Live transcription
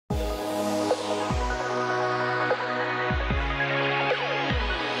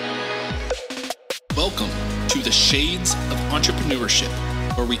Shades of Entrepreneurship,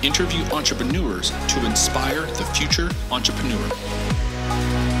 where we interview entrepreneurs to inspire the future entrepreneur.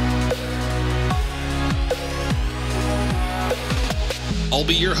 I'll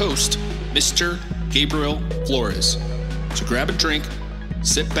be your host, Mr. Gabriel Flores. So grab a drink,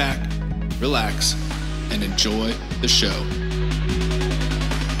 sit back, relax, and enjoy the show.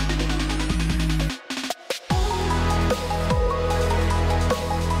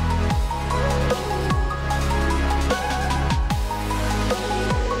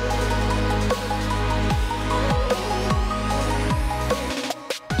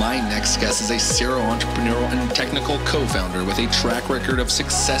 My next guest is a serial entrepreneur and technical co-founder with a track record of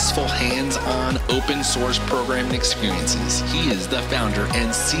successful hands-on open source programming experiences. He is the founder and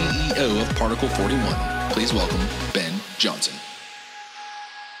CEO of Particle41. Please welcome Ben Johnson.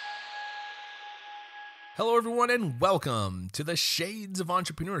 Hello, everyone, and welcome to the Shades of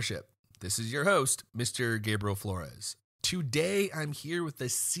Entrepreneurship. This is your host, Mr. Gabriel Flores. Today, I'm here with the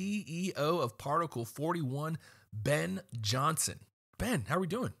CEO of Particle41, Ben Johnson. Ben, how are we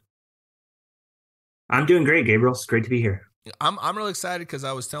doing? I'm doing great, Gabriel. It's great to be here. I'm really excited because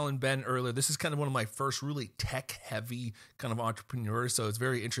I was telling Ben earlier, this is kind of one of my first really tech-heavy kind of entrepreneurs, so it's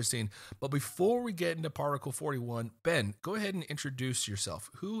very interesting. But before we get into Particle41, Ben, go ahead and introduce yourself.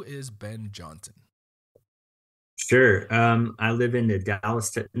 Who is Ben Johnson? Sure. I live in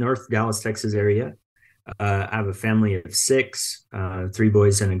the North Dallas, Texas area. I have a family of six, 3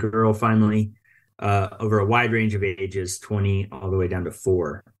 boys and a girl, finally. Over a wide range of ages, 20 all the way down to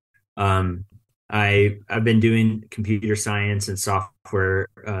 4. I've been doing computer science and software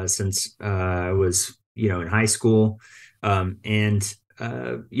since I was, in high school. I've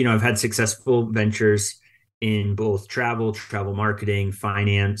had successful ventures in both travel marketing,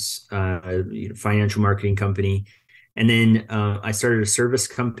 finance, financial marketing company. And then I started a service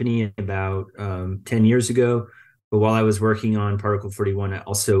company about 10 years ago. But while I was working on Particle41, I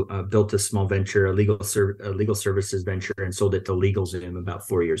also built a small venture, a legal services venture, and sold it to LegalZoom about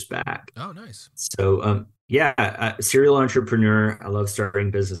 4 years back. Oh, nice. So, serial entrepreneur. I love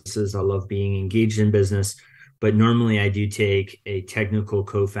starting businesses. I love being engaged in business. But normally I do take a technical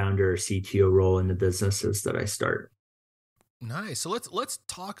co-founder or CTO role in the businesses that I start. Nice. So let's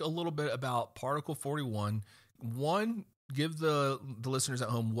talk a little bit about Particle41. One, give the listeners at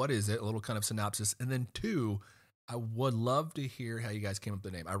home, what is it? A little kind of synopsis. And then 2, I would love to hear how you guys came up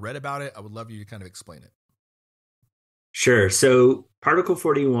with the name. I read about it. I would love you to kind of explain it. Sure. So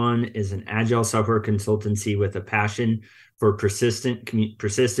Particle41 is an agile software consultancy with a passion for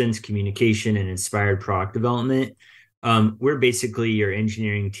persistence, communication, and inspired product development. We're basically your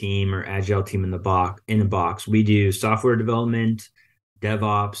engineering team or agile team in a box. We do software development,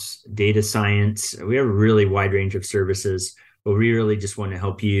 DevOps, data science. We have a really wide range of services, but we really just want to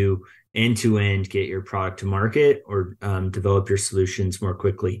help you end-to-end get your product to market or develop your solutions more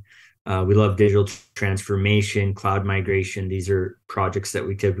quickly. We love digital transformation, cloud migration. These are projects that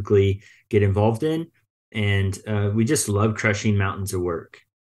we typically get involved in, and we just love crushing mountains of work.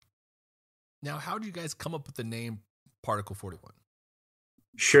 Now, how did you guys come up with the name Particle41?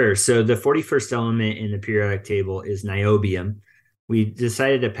 Sure. So the 41st element in the periodic table is niobium. We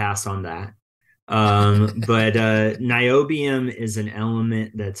decided to pass on that. But niobium is an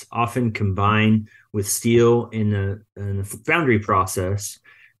element that's often combined with steel in the foundry process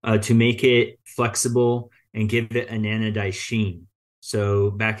to make it flexible and give it a anodized sheen.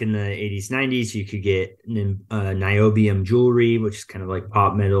 So back in the 80s, 90s, you could get niobium jewelry, which is kind of like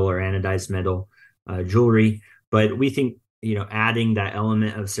pop metal or anodized metal jewelry. But we think, adding that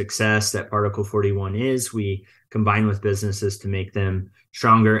element of success that Particle41 is, we combine with businesses to make them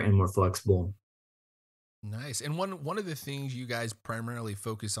stronger and more flexible. Nice. And one of the things you guys primarily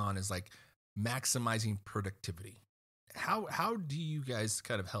focus on is like maximizing productivity. How do you guys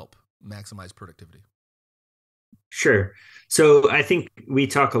kind of help maximize productivity? Sure. So I think we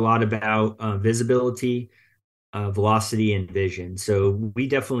talk a lot about visibility, velocity, and vision. So we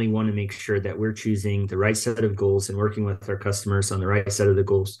definitely want to make sure that we're choosing the right set of goals and working with our customers on the right set of the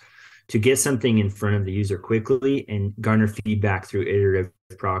goals to get something in front of the user quickly and garner feedback through iterative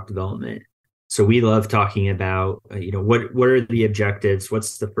product development. So we love talking about, what are the objectives?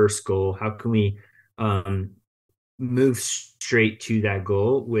 What's the first goal? How can we move straight to that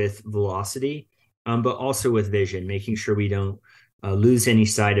goal with velocity, but also with vision, making sure we don't lose any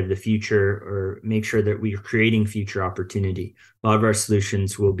sight of the future or make sure that we're creating future opportunity. A lot of our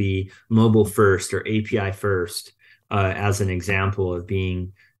solutions will be mobile first or API first as an example of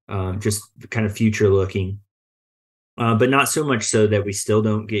being just kind of future looking. but not so much so that we still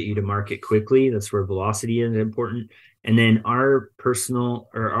don't get you to market quickly. That's where velocity is important. And then our personal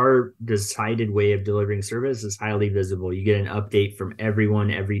or our decided way of delivering service is highly visible. You get an update from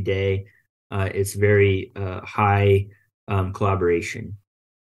everyone every day. It's very high collaboration.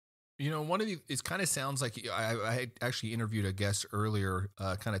 One of the, it kind of sounds like I actually interviewed a guest earlier,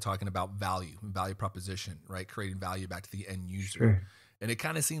 kind of talking about value proposition, right? Creating value back to the end user. Sure. And it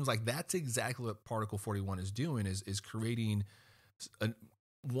kind of seems like that's exactly what Particle 41 is doing is creating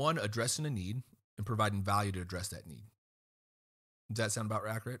addressing a need and providing value to address that need. Does that sound about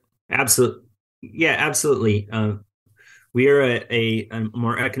accurate? Absolutely. Yeah, absolutely. We are a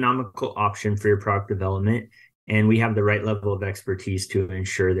more economical option for your product development, and we have the right level of expertise to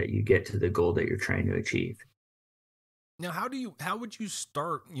ensure that you get to the goal that you're trying to achieve. Now, how would you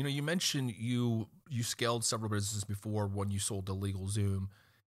start? You mentioned you scaled several businesses before when you sold to LegalZoom.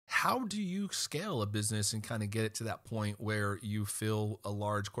 How do you scale a business and kind of get it to that point where you feel a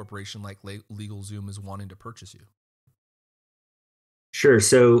large corporation like LegalZoom is wanting to purchase you? Sure.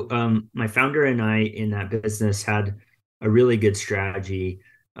 So my founder and I in that business had a really good strategy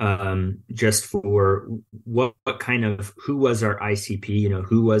just for what kind of who was our ICP,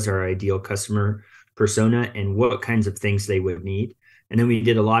 who was our ideal customer persona and what kinds of things they would need. And then we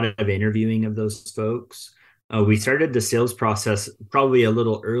did a lot of interviewing of those folks. We started the sales process probably a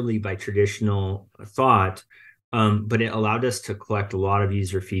little early by traditional thought, but it allowed us to collect a lot of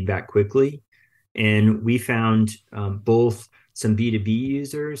user feedback quickly. And we found both some B2B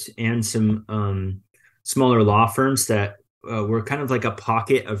users and some smaller law firms that were kind of like a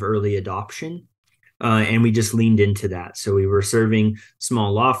pocket of early adoption. And we just leaned into that. So we were serving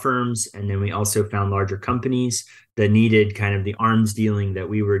small law firms, and then we also found larger companies that needed kind of the arms dealing that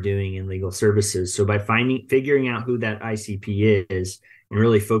we were doing in legal services. So by figuring out who that ICP is and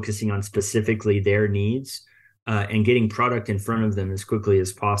really focusing on specifically their needs and getting product in front of them as quickly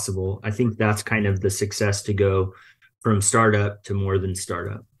as possible, I think that's kind of the success to go from startup to more than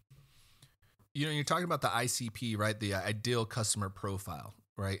startup. You're talking about the ICP, right? The ideal customer profile,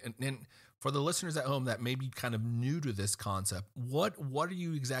 right? And for the listeners at home that may be kind of new to this concept, what are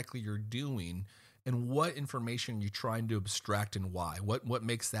you exactly you're doing, and what information are you trying to abstract, and why? What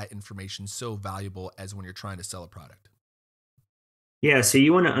makes that information so valuable as when you're trying to sell a product? Yeah, so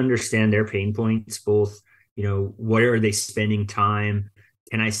you want to understand their pain points, both, where are they spending time?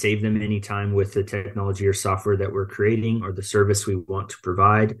 Can I save them any time with the technology or software that we're creating or the service we want to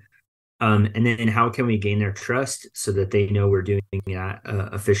provide? And then how can we gain their trust so that they know we're doing that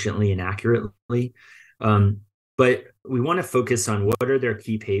efficiently and accurately? But we want to focus on what are their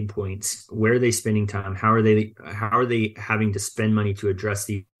key pain points? Where are they spending time? How are they having to spend money to address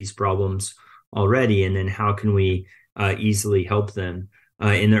these problems already? And then how can we easily help them?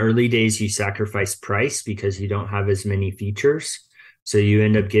 In the early days, you sacrifice price because you don't have as many features. So you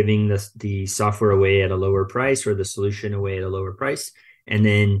end up giving the software away at a lower price or the solution away at a lower price. And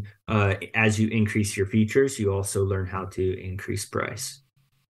then as you increase your features, you also learn how to increase price.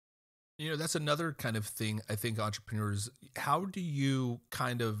 That's another kind of thing I think entrepreneurs, how do you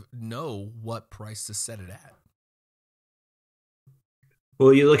kind of know what price to set it at?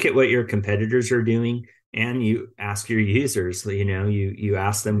 Well, you look at what your competitors are doing and you ask your users, you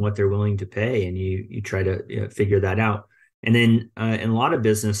ask them what they're willing to pay, and you try to figure that out. And then in a lot of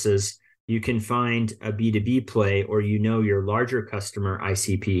businesses, you can find a B2B play, or your larger customer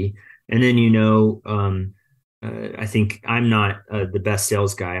ICP, and then I think I'm not the best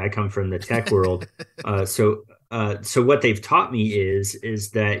sales guy. I come from the tech world, so what they've taught me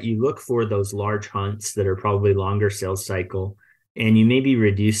is that you look for those large hunts that are probably longer sales cycle, and you maybe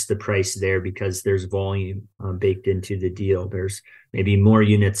reduce the price there because there's volume baked into the deal. There's maybe more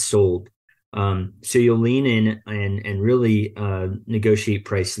units sold, so you'll lean in and really negotiate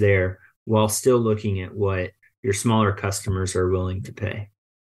price there, while still looking at what your smaller customers are willing to pay.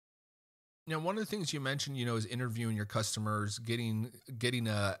 One of the things you mentioned, is interviewing your customers, getting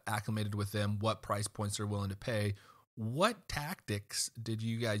acclimated with them, what price points they're willing to pay. What tactics did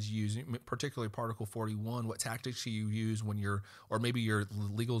you guys use, particularly Particle 41? What tactics do you use or maybe your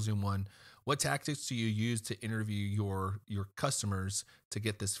LegalZoom one? What tactics do you use to interview your customers to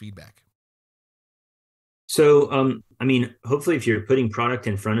get this feedback? So, hopefully if you're putting product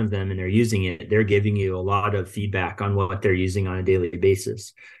in front of them and they're using it, they're giving you a lot of feedback on what they're using on a daily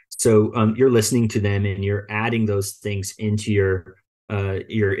basis. So you're listening to them and you're adding those things into your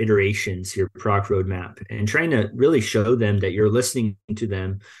iterations, your product roadmap, and trying to really show them that you're listening to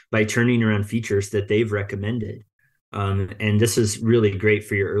them by turning around features that they've recommended. And this is really great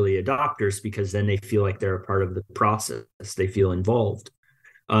for your early adopters because then they feel like they're a part of the process. They feel involved.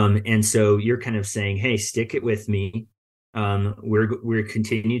 And so you're kind of saying, hey, stick it with me. We're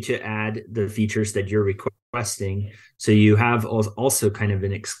continue to add the features that you're requesting. So you have also kind of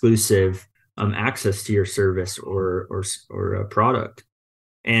an exclusive access to your service or a product.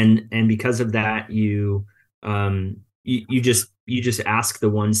 And because of that, you just ask the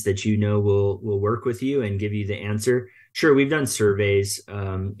ones that you know will work with you and give you the answer. Sure, we've done surveys.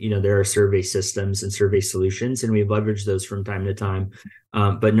 There are survey systems and survey solutions, and we leverage those from time to time.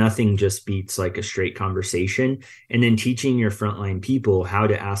 But nothing just beats like a straight conversation. And then teaching your frontline people how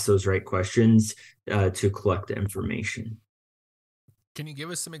to ask those right questions to collect the information. Can you give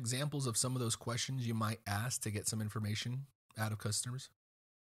us some examples of some of those questions you might ask to get some information out of customers?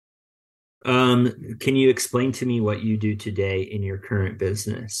 Can you explain to me what you do today in your current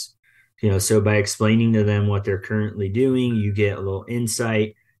business? So by explaining to them what they're currently doing, you get a little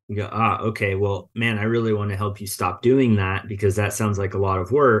insight. You go, okay, well, man, I really want to help you stop doing that because that sounds like a lot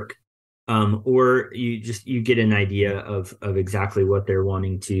of work. Or you get an idea of exactly what they're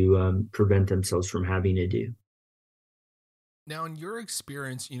wanting to prevent themselves from having to do. Now, in your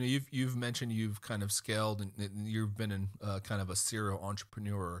experience, you've mentioned you've kind of scaled and you've been in kind of a serial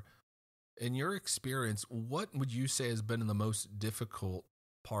entrepreneur. In your experience, what would you say has been the most difficult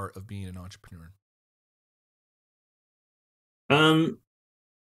part of being an entrepreneur?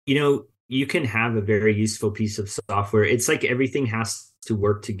 You can have a very useful piece of software. It's like everything has to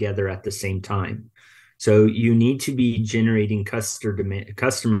work together at the same time. So you need to be generating customer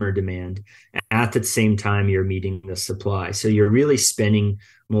demand at the same time you're meeting the supply. So you're really spinning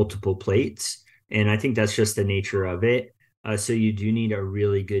multiple plates. And I think that's just the nature of it. So you do need a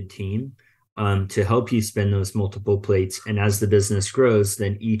really good team to help you spin those multiple plates. And as the business grows,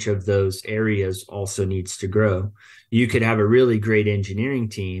 then each of those areas also needs to grow. You could have a really great engineering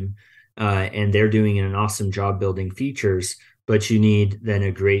team, and they're doing an awesome job building features, but you need then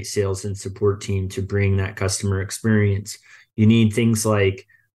a great sales and support team to bring that customer experience. You need things like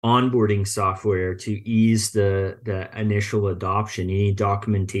onboarding software to ease the initial adoption. You need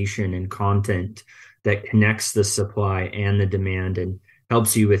documentation and content that connects the supply and the demand and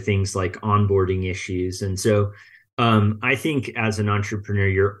helps you with things like onboarding issues. And so I think as an entrepreneur,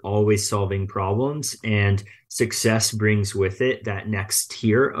 you're always solving problems, and success brings with it that next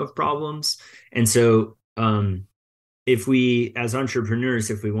tier of problems. And so if we, as entrepreneurs,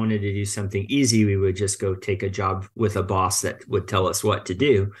 if we wanted to do something easy, we would just go take a job with a boss that would tell us what to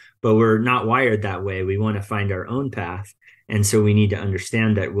do. But we're not wired that way. We want to find our own path. And so we need to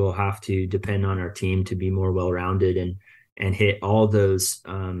understand that we'll have to depend on our team to be more well-rounded and hit all those,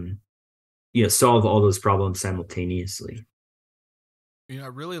 solve all those problems simultaneously. I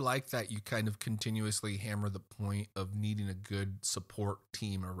really like that you kind of continuously hammer the point of needing a good support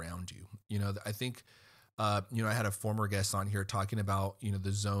team around you. I think, I had a former guest on here talking about,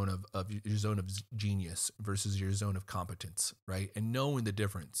 the zone of your zone of genius versus your zone of competence, right? And knowing the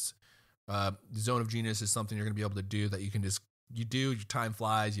difference. The zone of genius is something you're going to be able to do that you do, your time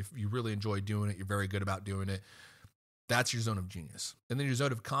flies, you really enjoy doing it, you're very good about doing it. That's your zone of genius. And then your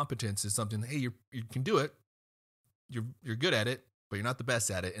zone of competence is something, hey, you can do it, you're good at it, but you're not the best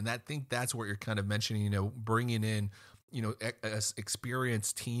at it. And I think that's what you're kind of mentioning, bringing in,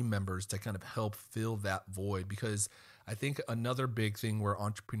 experienced team members to kind of help fill that void. Because I think another big thing where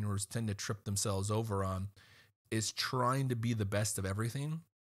entrepreneurs tend to trip themselves over on is trying to be the best of everything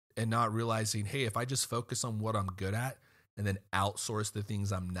and not realizing, hey, if I just focus on what I'm good at and then outsource the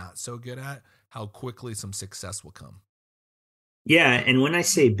things I'm not so good at, how quickly some success will come. Yeah. And when I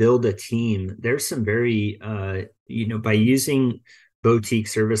say build a team, there's some very, by using boutique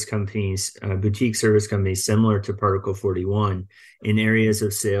service companies similar to Particle41 in areas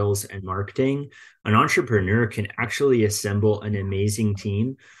of sales and marketing, an entrepreneur can actually assemble an amazing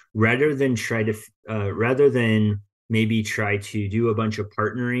team rather than maybe try to do a bunch of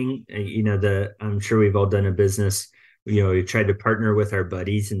partnering. I'm sure we've all done a business, we tried to partner with our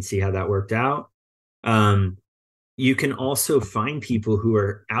buddies and see how that worked out. You can also find people who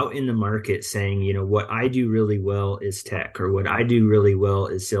are out in the market saying, what I do really well is tech, or what I do really well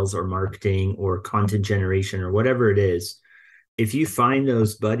is sales or marketing or content generation or whatever it is. If you find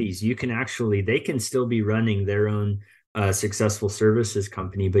those buddies, they can still be running their own successful services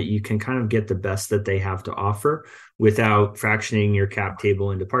company, but you can kind of get the best that they have to offer without fractioning your cap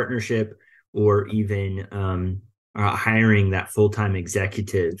table into partnership or even hiring that full-time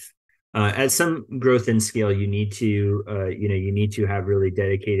executive. At some growth and scale, you need to have really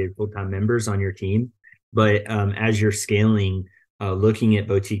dedicated full-time members on your team. But as you're scaling, looking at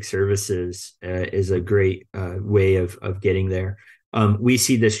boutique services is a great way of getting there. We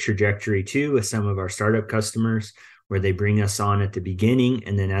see this trajectory too with some of our startup customers, where they bring us on at the beginning.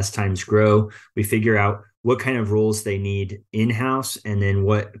 And then as times grow, we figure out what kind of roles they need in-house, and then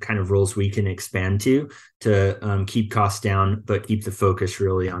what kind of roles we can expand to keep costs down, but keep the focus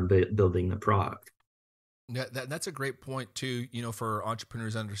really on building the product. Yeah, that's a great point too. For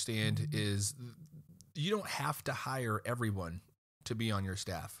entrepreneurs to understand is you don't have to hire everyone to be on your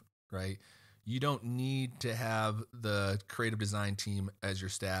staff, right? You don't need to have the creative design team as your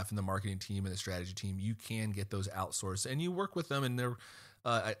staff and the marketing team and the strategy team. You can get those outsourced, and you work with them, and they're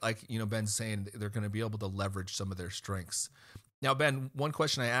Ben's saying, they're going to be able to leverage some of their strengths. Now, Ben, one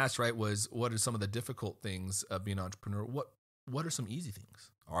question I asked, right, was what are some of the difficult things of being an entrepreneur? What are some easy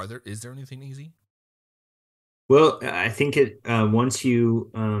things? Is there anything easy? Well, I think once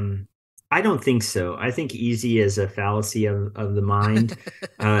you, I don't think so. I think easy is a fallacy of the mind.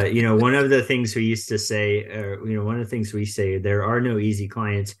 One of the things we used to say, one of the things we say, there are no easy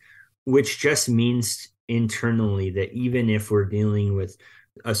clients, which just means internally that even if we're dealing with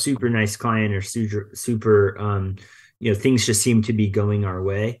a super nice client or super, things just seem to be going our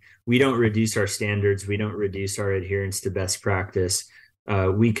way, we don't reduce our standards. We don't reduce our adherence to best practice.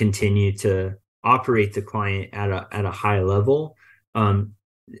 We continue to operate the client at a high level.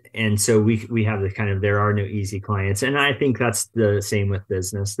 And so we have the kind of, there are no easy clients. And I think that's the same with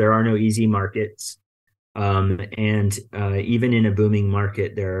business. There are no easy markets. And even in a booming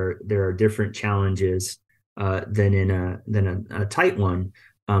market, there are different challenges than in a tight one.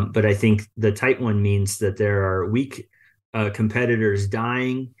 But I think the tight one means that there are weak competitors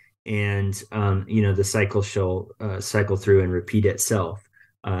dying, and the cycle shall cycle through and repeat itself.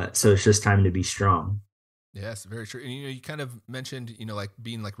 So it's just time to be strong. Yes, very true. And you kind of mentioned like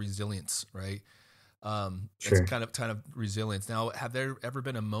being like resilience, right? Sure. It's kind of resilience. Now, have there ever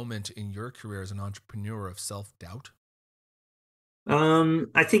been a moment in your career as an entrepreneur of self-doubt?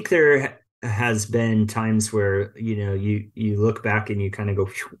 I think there has been times where you look back and you kind of go,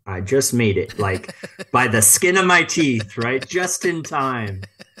 I just made it, like by the skin of my teeth, right? Just in time.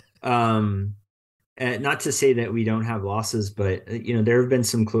 Not to say that we don't have losses, but there have been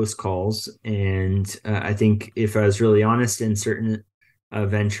some close calls, and I think if I was really honest, in certain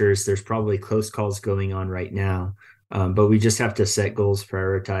ventures, there's probably close calls going on right now. But we just have to set goals,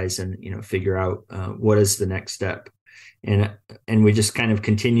 prioritize, and figure out what is the next step, and we just kind of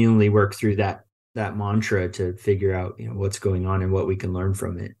continually work through that mantra to figure out what's going on and what we can learn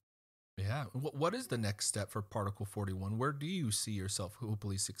from it. Yeah. What is the next step for Particle41? Where do you see yourself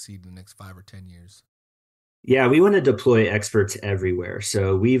hopefully succeed in the next 5 or 10 years? Yeah, we want to deploy experts everywhere.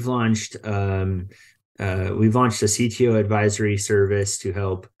 So we've launched a CTO advisory service to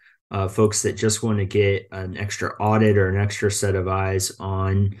help folks that just want to get an extra audit or an extra set of eyes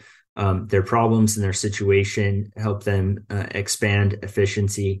on their problems and their situation, help them expand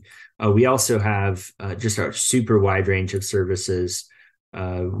efficiency. We also have just a super wide range of services.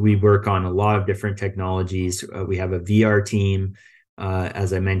 We work on a lot of different technologies. We have a VR team,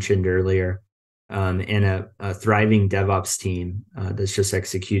 as I mentioned earlier, and a thriving DevOps team that's just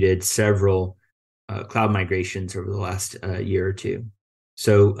executed several cloud migrations over the last year or two.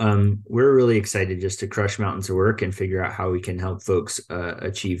 So we're really excited just to crush mountains of work and figure out how we can help folks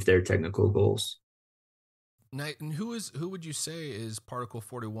achieve their technical goals. And who would you say is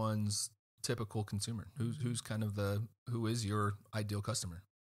Particle41's typical consumer? Who is your ideal customer?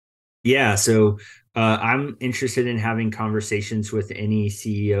 Yeah, so I'm interested in having conversations with any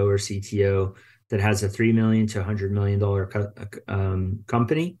CEO or CTO that has a $3 million to $100 million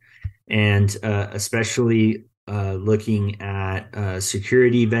company, and especially looking at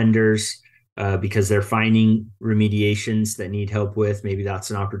security vendors because they're finding remediations that need help with. Maybe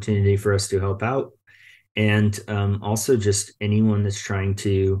that's an opportunity for us to help out. And also just anyone that's trying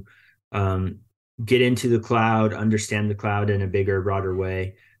to get into the cloud, understand the cloud in a bigger, broader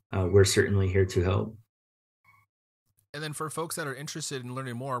way. We're certainly here to help. And then for folks that are interested in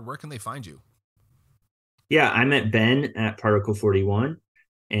learning more, where can they find you? Yeah, I'm at Ben at Particle41,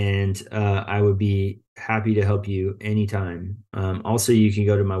 and I would be happy to help you anytime. Also, you can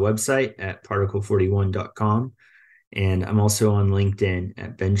go to my website at particle41.com, and I'm also on LinkedIn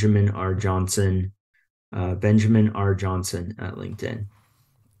at Benjamin R. Johnson at LinkedIn.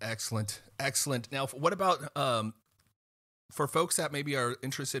 Excellent. Now, what about for folks that maybe are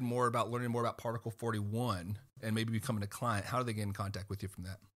interested more about learning more about Particle41 and maybe becoming a client? How do they get in contact with you from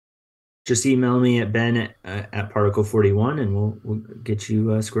that? Just email me at Ben at Particle41, and we'll get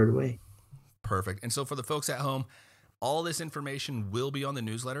you squared away. Perfect. And so for the folks at home, all this information will be on the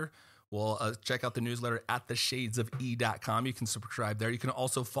newsletter. Well, check out the newsletter at theshadesofE.com. You can subscribe there. You can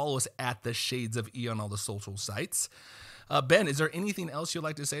also follow us at The Shades of E on all the social sites. Ben, is there anything else you'd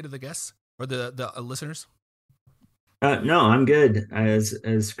like to say to the guests or the listeners? No, I'm good.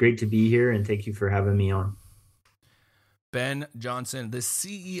 It's great to be here, and thank you for having me on. Ben Johnson, the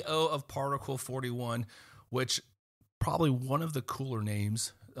CEO of Particle41, which probably one of the cooler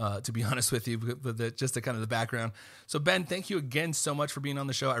names, to be honest with you, with just the kind of the background. So Ben, thank you again so much for being on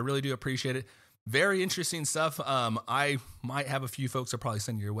the show. I really do appreciate it. Very interesting stuff. I might have a few folks I'll probably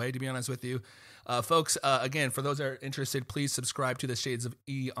send your way, to be honest with you. Folks, again, for those that are interested, please subscribe to the Shades of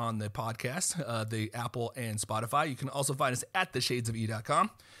E on the podcast, the Apple and Spotify. You can also find us at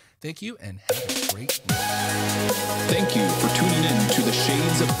theshadesofE.com. Thank you and have a great week. Thank you for tuning in to the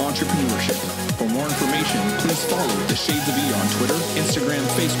Shades of Entrepreneurship. For more information, please follow the Shades of E on Twitter, Instagram,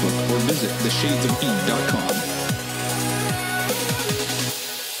 Facebook, or visit theshadesofE.com.